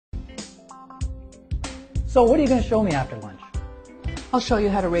So what are you going to show me after lunch? I'll show you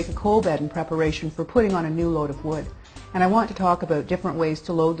how to rake a coal bed in preparation for putting on a new load of wood. And I want to talk about different ways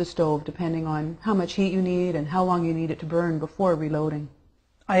to load the stove depending on how much heat you need and how long you need it to burn before reloading.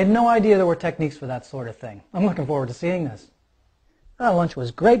 I had no idea there were techniques for that sort of thing. I'm looking forward to seeing this. Lunch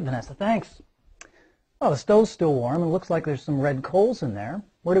was great, Vanessa, thanks. Well, the stove's still warm and looks like there's some red coals in there.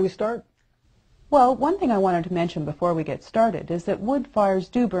 Where do we start? Well, one thing I wanted to mention before we get started is that wood fires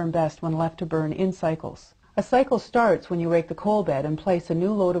do burn best when left to burn in cycles. A cycle starts when you rake the coal bed and place a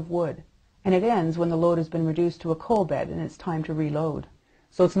new load of wood, and it ends when the load has been reduced to a coal bed and it's time to reload.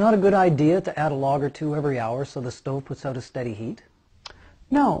 So it's not a good idea to add a log or two every hour so the stove puts out a steady heat?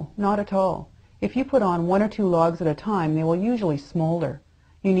 No, not at all. If you put on 1 or 2 logs at a time, they will usually smolder.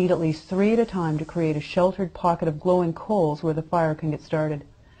 You need at least 3 at a time to create a sheltered pocket of glowing coals where the fire can get started.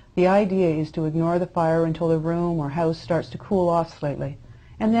 The idea is to ignore the fire until the room or house starts to cool off slightly,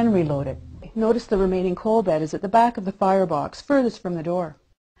 and then reload it. Notice the remaining coal bed is at the back of the firebox, furthest from the door.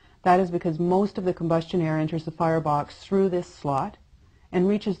 That is because most of the combustion air enters the firebox through this slot and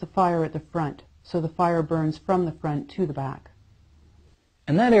reaches the fire at the front, so the fire burns from the front to the back.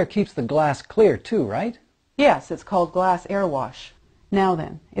 And that air keeps the glass clear too, right? Yes, it's called glass air wash. Now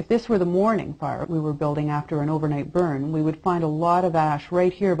then, if this were the morning fire we were building after an overnight burn, we would find a lot of ash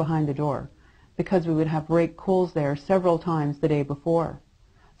right here behind the door, because we would have raked coals there several times the day before.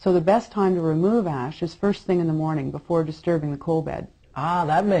 So the best time to remove ash is first thing in the morning before disturbing the coal bed. Ah,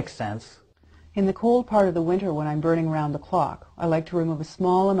 that makes sense. In the cold part of the winter when I'm burning round the clock, I like to remove a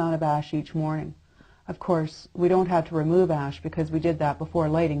small amount of ash each morning. Of course, we don't have to remove ash because we did that before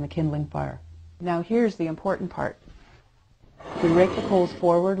lighting the kindling fire. Now here's the important part. We rake the coals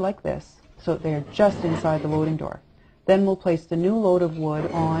forward like this, so that they are just inside the loading door. Then we'll place the new load of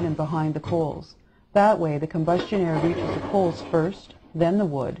wood on and behind the coals. That way the combustion air reaches the coals first, then the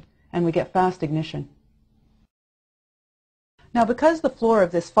wood, and we get fast ignition. Now because the floor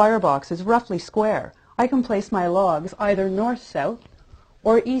of this firebox is roughly square, I can place my logs either north-south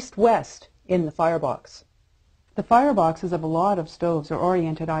or east-west in the firebox. The fireboxes of a lot of stoves are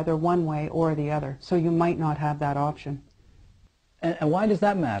oriented either one way or the other, so you might not have that option. And why does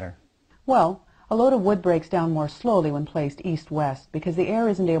that matter? Well, a load of wood breaks down more slowly when placed east-west because the air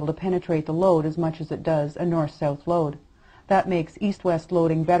isn't able to penetrate the load as much as it does a north-south load. That makes east-west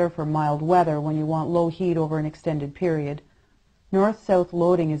loading better for mild weather when you want low heat over an extended period. North-south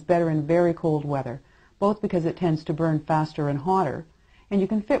loading is better in very cold weather, both because it tends to burn faster and hotter, and you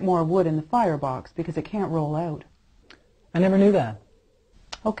can fit more wood in the firebox because it can't roll out. I never knew that.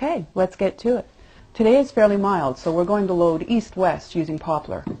 Okay, let's get to it. Today is fairly mild, so we're going to load east-west using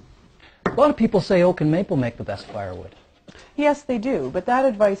poplar. A lot of people say oak and maple make the best firewood. Yes, they do, but that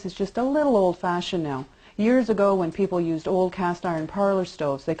advice is just a little old-fashioned now. Years ago, when people used old cast-iron parlor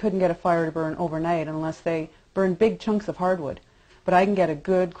stoves, they couldn't get a fire to burn overnight unless they burned big chunks of hardwood. But I can get a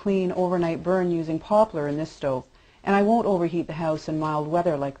good, clean, overnight burn using poplar in this stove, and I won't overheat the house in mild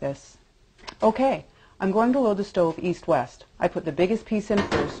weather like this. Okay, I'm going to load the stove east-west. I put the biggest piece in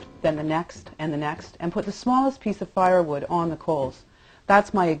first, then the next, and put the smallest piece of firewood on the coals.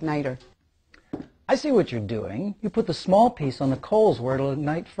 That's my igniter. I see what you're doing. You put the small piece on the coals where it'll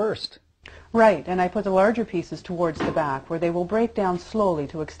ignite first. Right, and I put the larger pieces towards the back where they will break down slowly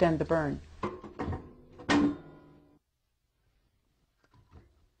to extend the burn.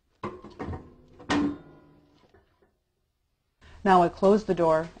 Now I close the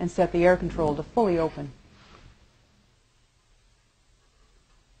door and set the air control to fully open.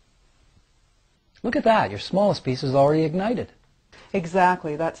 Look at that, your smallest piece is already ignited.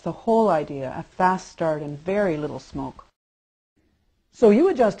 Exactly, that's the whole idea, a fast start and very little smoke. So you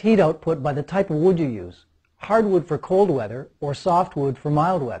adjust heat output by the type of wood you use, hardwood for cold weather or softwood for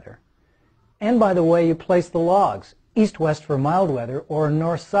mild weather. And by the way you place the logs, east-west for mild weather or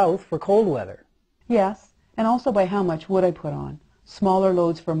north-south for cold weather. Yes, and also by how much wood I put on, smaller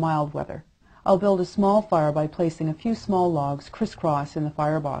loads for mild weather. I'll build a small fire by placing a few small logs crisscross in the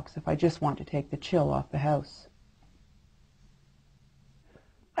firebox if I just want to take the chill off the house.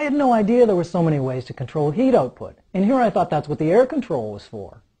 I had no idea there were so many ways to control heat output, and here I thought that's what the air control was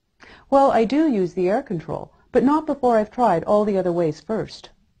for. Well, I do use the air control, but not before I've tried all the other ways first.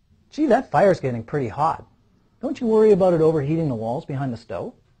 Gee, that fire's getting pretty hot. Don't you worry about it overheating the walls behind the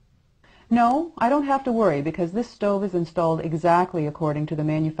stove? No, I don't have to worry because this stove is installed exactly according to the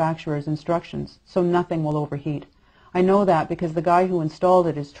manufacturer's instructions, so nothing will overheat. I know that because the guy who installed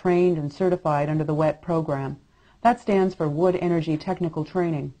it is trained and certified under the WET program. That stands for Wood Energy Technical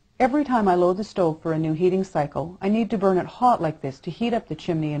Training. Every time I load the stove for a new heating cycle, I need to burn it hot like this to heat up the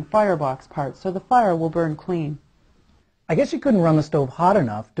chimney and firebox parts so the fire will burn clean. I guess you couldn't run the stove hot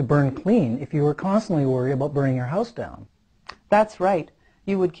enough to burn clean if you were constantly worried about burning your house down. That's right.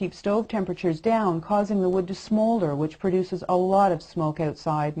 You would keep stove temperatures down, causing the wood to smolder, which produces a lot of smoke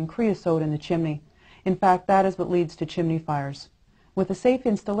outside and creosote in the chimney. In fact, that is what leads to chimney fires. With a safe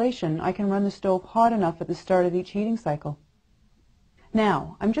installation, I can run the stove hot enough at the start of each heating cycle.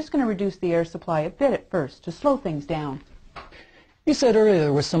 Now, I'm just going to reduce the air supply a bit at first to slow things down. You said earlier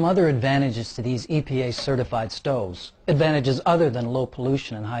there were some other advantages to these EPA certified stoves, advantages other than low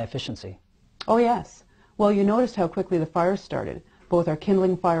pollution and high efficiency. Oh yes. Well, you noticed how quickly the fire started. Both our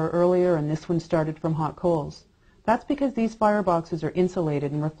kindling fire earlier and this one started from hot coals. That's because these fireboxes are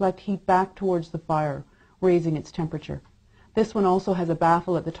insulated and reflect heat back towards the fire, raising its temperature. This one also has a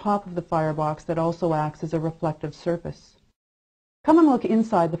baffle at the top of the firebox that also acts as a reflective surface. Come and look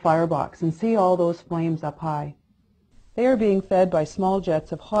inside the firebox and see all those flames up high. They are being fed by small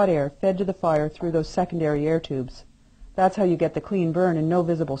jets of hot air fed to the fire through those secondary air tubes. That's how you get the clean burn and no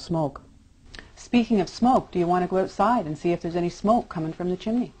visible smoke. Speaking of smoke, do you want to go outside and see if there's any smoke coming from the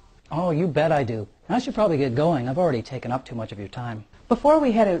chimney? Oh, you bet I do. I should probably get going. I've already taken up too much of your time. Before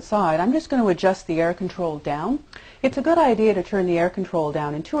we head outside, I'm just going to adjust the air control down. It's a good idea to turn the air control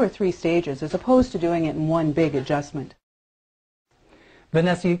down in 2 or 3 stages as opposed to doing it in one big adjustment.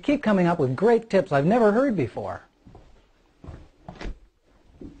 Vanessa, you keep coming up with great tips I've never heard before.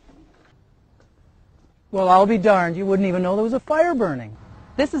 Well, I'll be darned, you wouldn't even know there was a fire burning.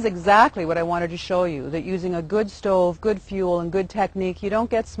 This is exactly what I wanted to show you, that using a good stove, good fuel, and good technique, you don't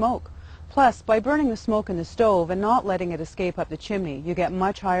get smoke. Plus, by burning the smoke in the stove and not letting it escape up the chimney, you get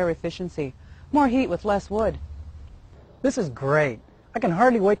much higher efficiency. More heat with less wood. This is great. I can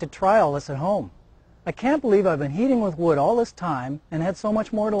hardly wait to try all this at home. I can't believe I've been heating with wood all this time and had so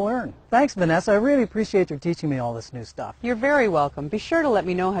much more to learn. Thanks, Vanessa. I really appreciate your teaching me all this new stuff. You're very welcome. Be sure to let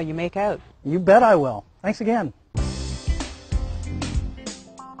me know how you make out. You bet I will. Thanks again.